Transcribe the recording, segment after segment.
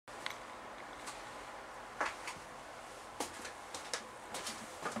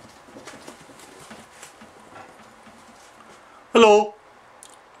Hello,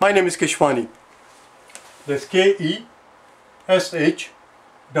 my name is Keshwani. That's K-E-S-H-W-A-N-I,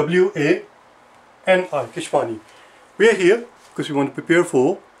 Keshwani. We are here because we want to prepare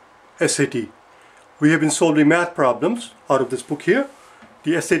for SAT. We have been solving math problems out of this book here,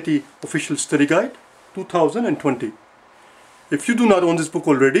 the SAT Official Study Guide 2020. If you do not own this book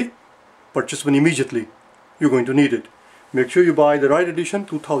already, purchase one immediately. You're going to need it. Make sure you buy the right edition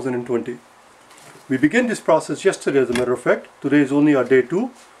 2020. We began this process yesterday, as a matter of fact. Today is only our day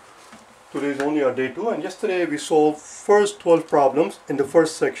 2. And yesterday we solved first 12 problems in the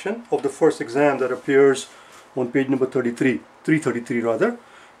first section of the first exam that appears on page number 333 rather.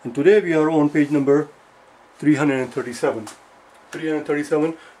 And today we are on page number 337.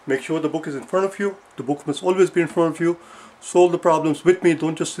 337. Make sure the book is in front of you. The book must always be in front of you. Solve the problems with me.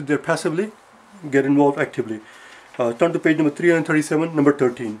 Don't just sit there passively. Get involved actively. Turn to page number 337, number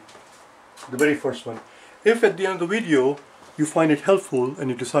 13. The very first one. If at the end of the video you find it helpful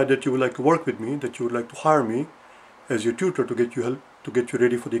and you decide that you would like to work with me, that you would like to hire me as your tutor to get you help, to get you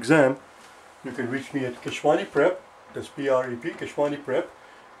ready for the exam, you can reach me at Keshwani Prep, that's P-R-E-P, Keshwani Prep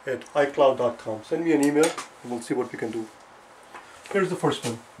at iCloud.com. Send me an email and we'll see what we can do. Here's the first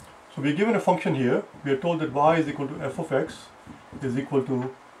one. So we're given a function here. We are told that y is equal to f of x is equal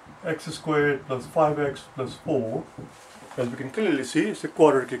to x squared plus 5x plus 4. As we can clearly see, it's a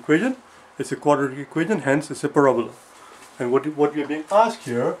quadratic equation. It's a quadratic equation, hence it's a parabola. And what we are being asked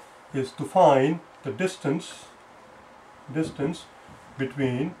here is to find the distance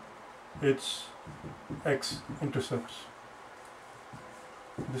between its x-intercepts.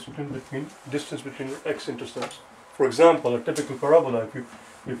 Distance between x-intercepts. For example, a typical parabola,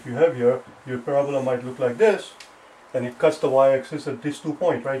 if you have here, your parabola might look like this, and it cuts the y-axis at these 2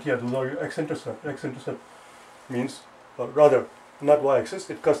 points right here. Those are your x-intercept. X-intercept means, rather, not y-axis,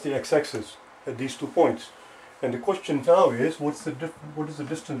 it cuts the x-axis at these 2 points. And the question now is, what is the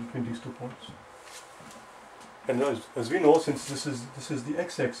distance between these 2 points? And as we know, since this is the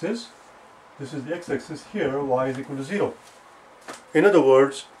x-axis, here y is equal to 0. In other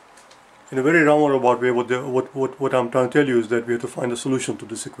words, in a very roundabout way, what I'm trying to tell you is that we have to find a solution to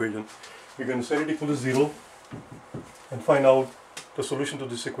this equation. We're going to set it equal to 0 and find out the solution to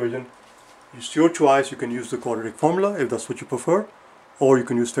this equation. It's your choice. You can use the quadratic formula if that's what you prefer, or you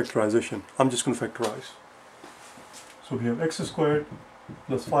can use factorization. I'm just going to factorize. So we have x squared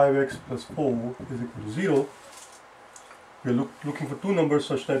plus 5x plus 4 is equal to 0. We're looking for two numbers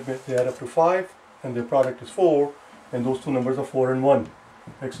such that they add up to 5 and their product is 4, and those two numbers are 4 and 1.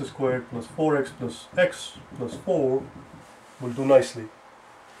 X squared plus 4x plus x plus 4 will do nicely.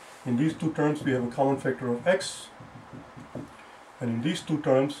 In these two terms we have a common factor of x, and in these two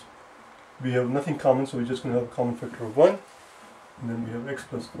terms we have nothing common, so we're just going to have a common factor of 1, and then we have x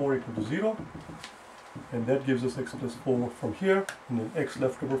plus 4 equal to 0, and that gives us x plus 4 from here, and then x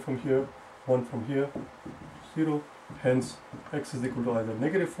left over from here, 1 from here, 0, hence x is equal to either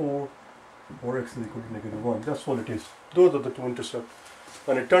negative 4 or x is equal to negative 1. That's all it is. Those are the two intercepts.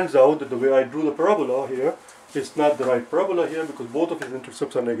 And it turns out that the way I drew the parabola here, it's not the right parabola here because both of its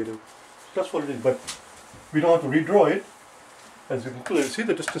intercepts are negative. So that's what it is, but we don't have to redraw it. As you can clearly see,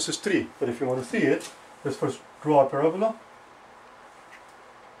 the distance is 3. But if you want to see it, let's first draw a parabola.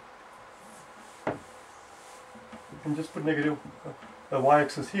 And just put negative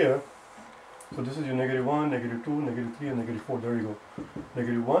y-axis here. So this is your negative 1, negative 2, negative 3, and negative 4. There you go.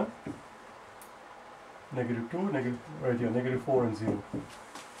 Negative 1, negative 2, right here, negative 4 and 0.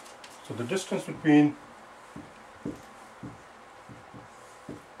 So the distance between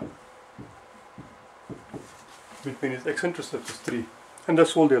its x-intercepts is 3. And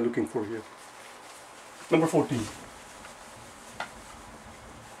that's all they're looking for here. Number 14.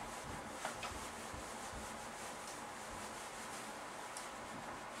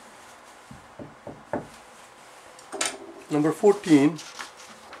 Number 14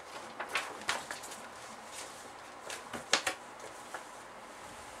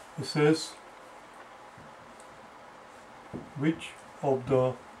 it says, which of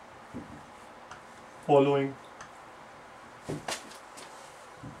the following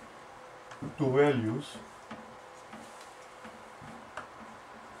two values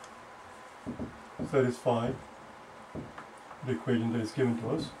satisfy the equation that is given to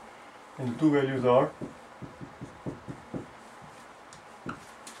us, and the two values are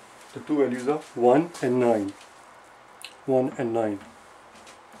 1 and 9. 1 and 9.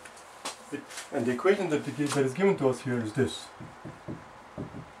 And the equation that is given to us here is this.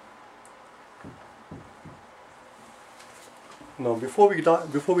 Now before we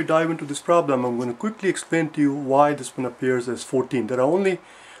dive into this problem, I'm going to quickly explain to you why this one appears as 14. There are only,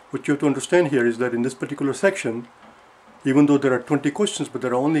 what you have to understand here is that in this particular section, even though there are 20 questions, but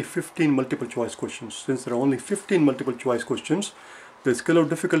there are only 15 multiple choice questions. Since there are only 15 multiple choice questions, the scale of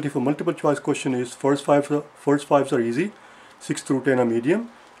difficulty for multiple choice question is first five are easy, 6 through 10 are medium,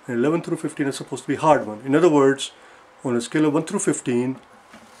 and 11 through 15 are supposed to be hard one. In other words, on a scale of 1 through 15,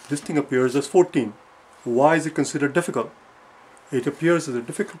 this thing appears as 14. Why is it considered difficult? It appears as a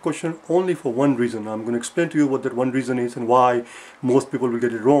difficult question only for one reason. I'm going to explain to you what that one reason is and why most people will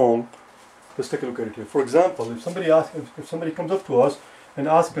get it wrong. Let's take a look at it here. For example, if somebody comes up to us and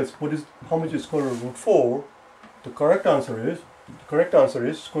asks us how much is square root of root 4, the correct answer is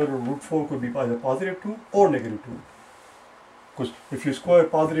square root of root 4 could be either positive 2 or negative 2. Because if you square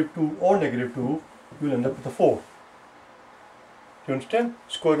positive 2 or negative 2, you'll end up with a 4. Do you understand?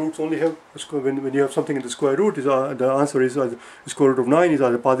 Square roots only have, when you have something in the square root, the answer is either square root of 9 is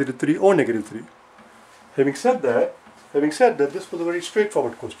either positive 3 or negative 3. Having said that, this was a very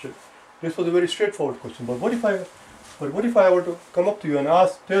straightforward question. But what if I were to come up to you and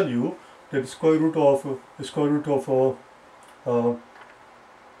tell you that the square root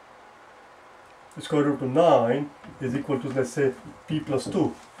of 9 is equal to, let's say, p plus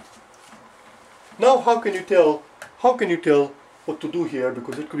 2. Now how can you tell what to do here,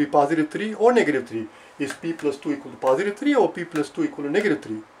 because it could be positive 3 or negative 3. Is p plus 2 equal to positive 3 or p plus 2 equal to negative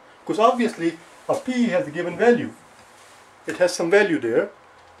 3? Because obviously a p has a given value. It has some value there.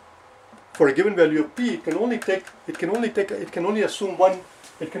 For a given value of p, this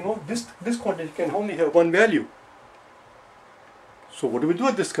quantity can only have one value. So what do we do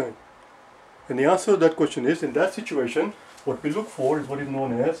at this time? And the answer to that question is, in that situation, what we look for is what is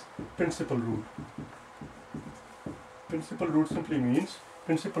known as principal root. Principal root simply means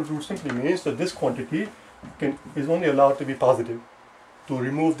that this quantity is only allowed to be positive, to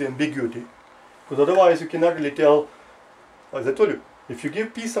remove the ambiguity. Because otherwise you cannot really tell, as I told you, if you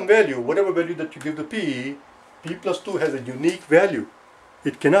give p some value, whatever value that you give the p plus 2 has a unique value.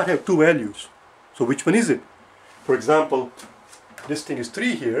 It cannot have two values. So which one is it? For example, this thing is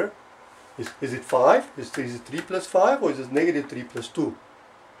 3 here. Is it 5? Is it 3 plus 5, or is it negative 3 plus 2?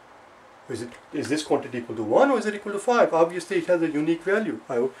 Is this quantity equal to 1 or is it equal to 5? Obviously it has a unique value.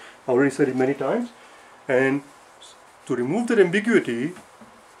 I already said it many times. And to remove that ambiguity,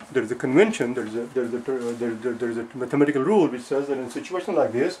 there is a convention, there is a mathematical rule which says that in a situation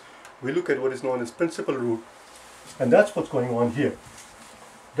like this, we look at what is known as principal root. And that's what's going on here.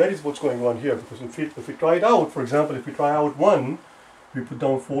 That is what's going on here, because if we try it out, for example, if we try out 1, we put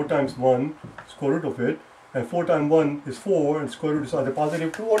down 4 times 1, square root of it, and 4 times 1 is 4, and square root is either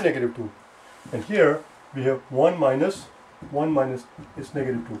positive 2 or negative 2. And here we have 1 minus is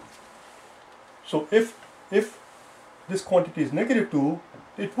negative 2. So if this quantity is negative 2,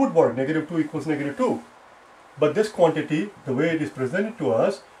 it would work. Negative 2 equals negative 2. But this quantity, the way it is presented to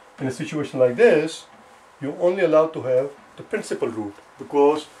us, in a situation like this, you're only allowed to have the principal root,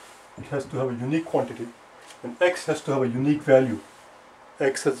 because it has to have a unique quantity. And x has to have a unique value.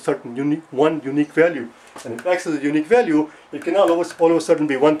 X has a certain unique value. And if x has a unique value, it cannot all of a sudden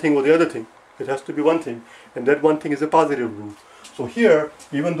be one thing or the other thing. It has to be one thing. And that one thing is a positive root. So here,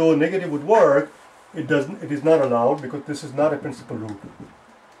 even though negative would work, it is not allowed, because this is not a principal root.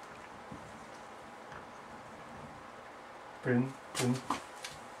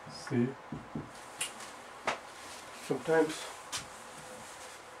 See. Sometimes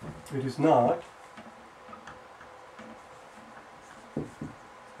it is not,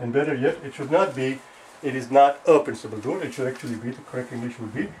 and better yet, it should not be. It is not a principal root. It should actually be, the correct English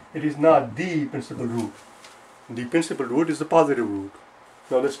would be, it is not the principal root. The principal root is the positive root.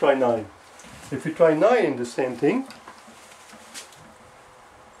 Now let's try 9. If we try 9 in the same thing,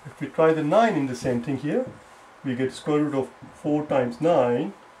 here, we get square root of 4 times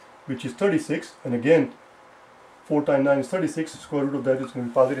 9, which is 36, and again 4 times 9 is 36, square root of that is going to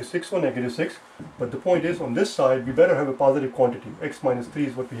be positive 6 or negative 6, but the point is, on this side we better have a positive quantity. X minus 3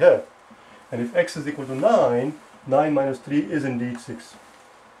 is what we have, and if x is equal to 9, 9 minus 3 is indeed 6,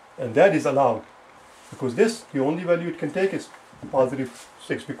 and that is allowed, because this, the only value it can take is positive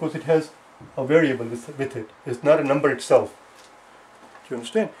 6, because it has a variable with it. It's not a number itself. Do you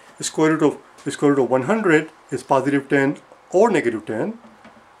understand? The square root of 100 is positive 10 or negative 10.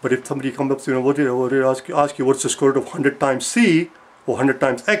 But if somebody comes up to you and ask you what's the square root of 100 times c or 100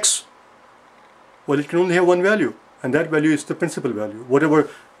 times x, well, it can only have one value, and that value is the principal value. Whatever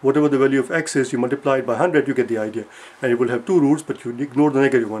the value of x is, you multiply it by 100, you get the idea. And it will have two roots, but you ignore the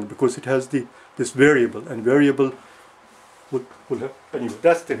negative one, because it has this variable, and variable will have, anyway,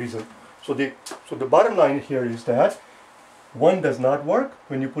 that's the reason. So the bottom line here is that 1 does not work.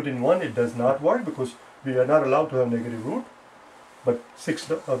 When you put in 1, it does not work, because we are not allowed to have negative root. But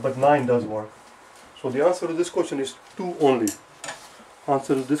 9 does work. So the answer to this question is 2 only.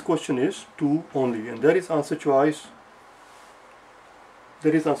 Answer to this question is 2 only, and that is answer choice.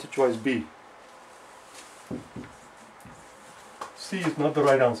 That is answer choice B. C is not the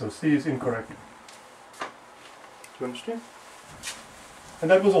right answer. C is incorrect. Do you understand? And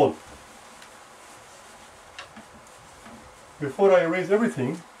that was all. Before I erase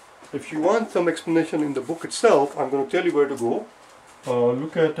everything, if you want some explanation in the book itself, I'm going to tell you where to go.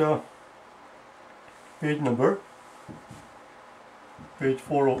 Look at page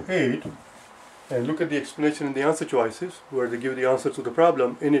 408, and look at the explanation in the answer choices, where they give the answer to the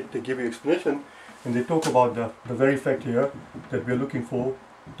problem. In it, they give you explanation, and they talk about the very fact here that we're looking for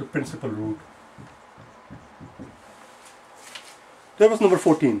the principal root. That was number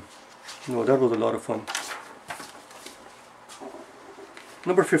 14. No, that was a lot of fun.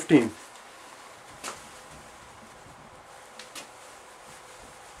 Number 15.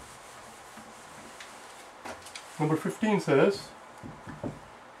 Number 15 says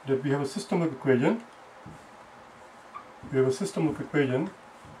that we have a system of equation. We have a system of equation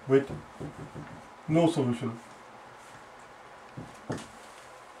with no solution.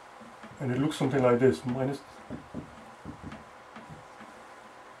 And it looks something like this: minus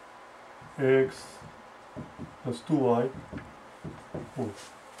x plus 2y.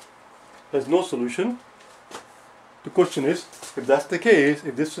 There's no solution. The question is, if that's the case,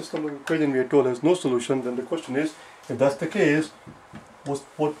 if this system of equation we are told has no solution, then the question is, if that's the case,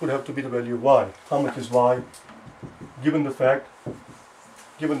 what would have to be the value of y? How much is y, given the fact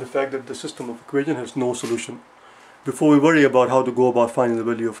that the system of equation has no solution? Before we worry about how to go about finding the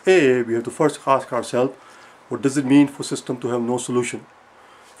value of a, we have to first ask ourselves, what does it mean for system to have no solution?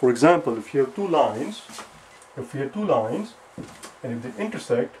 For example, if you have two lines, and if they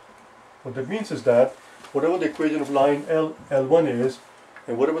intersect, what that means is that whatever the equation of line L1 is,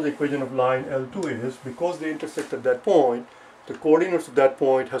 and whatever the equation of line L2 is, because they intersect at that point, the coordinates of that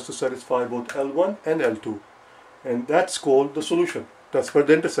point has to satisfy both L1 and L2. And that's called the solution. That's where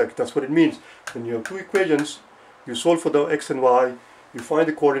they intersect. That's what it means. When you have two equations, you solve for the x and y, you find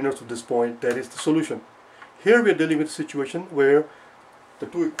the coordinates of this point, that is the solution. Here we are dealing with a situation where the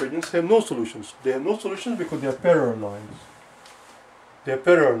two equations have no solutions. They have no solutions because they are parallel lines. They are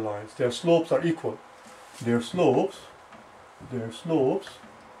parallel lines. Their slopes are equal. Their slopes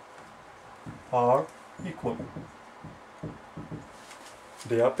are equal.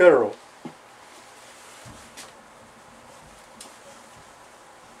 They are parallel.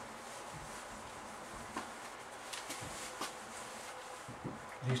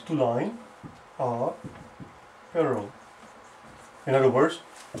 These two lines are parallel. In other words,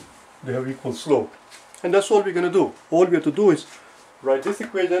 they have equal slope. And that's all we're going to do. All we have to do is write this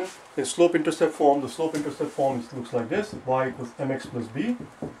equation in slope-intercept form. The slope-intercept form looks like this: y equals mx plus b.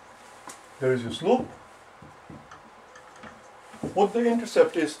 There is your slope. What the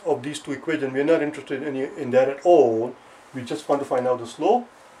intercept is of these two equations, we are not interested in that at all. We just want to find out the slope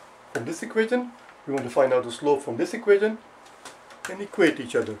from this equation. We want to find out the slope from this equation and equate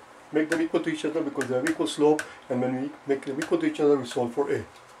each other. Make them equal to each other because they have equal slope, and when we make them equal to each other, we solve for a.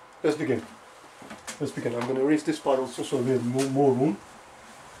 Let's begin. Let's begin. I'm going to erase this part also so we have more room.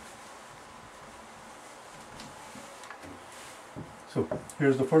 So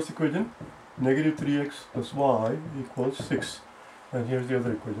here's the first equation: negative 3x plus y equals 6. And here's the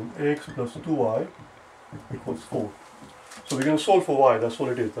other equation: x plus 2y equals 4. So we're going to solve for y. That's all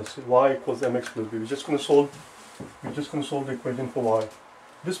it is. That's y equals mx plus b. We're just going to solve the equation for y.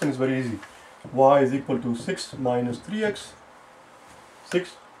 This one is very easy. Y is equal to 6 minus 3x.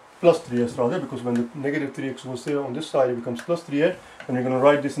 6 plus 3x rather, because when the negative 3x goes there on this side, it becomes plus 3x, and we're going to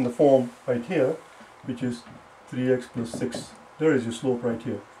write this in the form right here, which is 3x plus 6. There is your slope right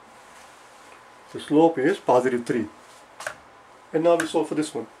here. The slope is positive 3. And now we solve for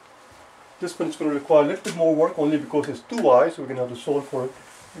this one. This one is going to require a little bit more work only because it's 2y, so we're going to have to solve for it.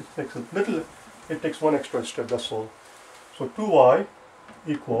 It takes one extra step, that's all. So 2y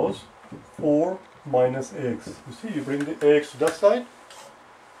equals 4 minus x. You see, you bring the x to that side.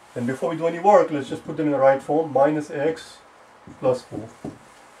 And before we do any work, let's just put them in the right form. Minus x plus 4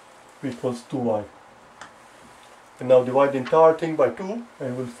 equals 2y. And now divide the entire thing by 2,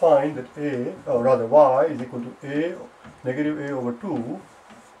 and we'll find that y is equal to negative a over 2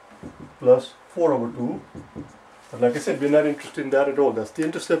 plus 4 over 2. But like I said, we're not interested in that at all. That's the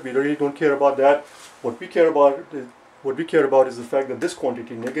intercept. We really don't care about that. What we care about is the fact that this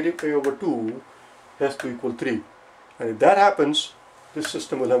quantity, negative a over 2, has to equal 3. And if that happens, this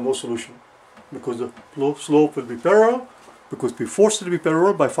system will have no solution, because the slope will be parallel, because we forced it to be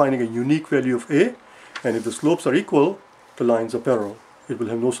parallel by finding a unique value of a, and if the slopes are equal, the lines are parallel. It will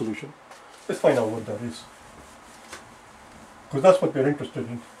have no solution. Let's find out what that is. Because that's what we're interested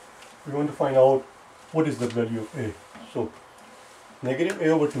in. We want to find out what is the value of a. So negative a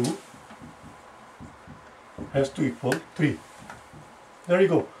over 2 has to equal 3. There you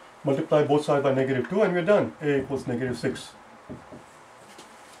go. Multiply both sides by negative 2 and we're done. A equals negative 6.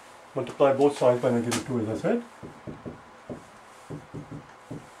 Multiply both sides by negative 2 as I said.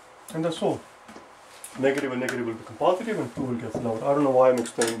 And that's all. Negative and negative will become positive and 2 will get out. I don't know why I'm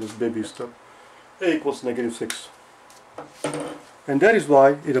explaining this baby stuff. A equals negative 6. And that is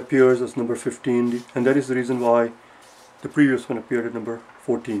why it appears as number 15, and that is the reason why the previous one appeared at number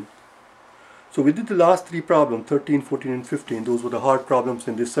 14. So we did the last 3 problems, 13, 14 and 15. Those were the hard problems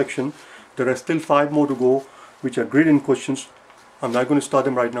in this section. There are still 5 more to go, which are grading questions. I'm not going to start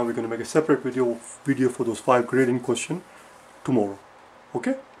them right now. We're going to make a separate video for those 5 grading questions tomorrow.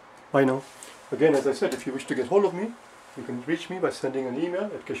 Okay? Bye now. Again, as I said, if you wish to get hold of me, you can reach me by sending an email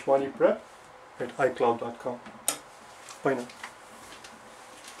at keshwaniprep@icloud.com. Bye now.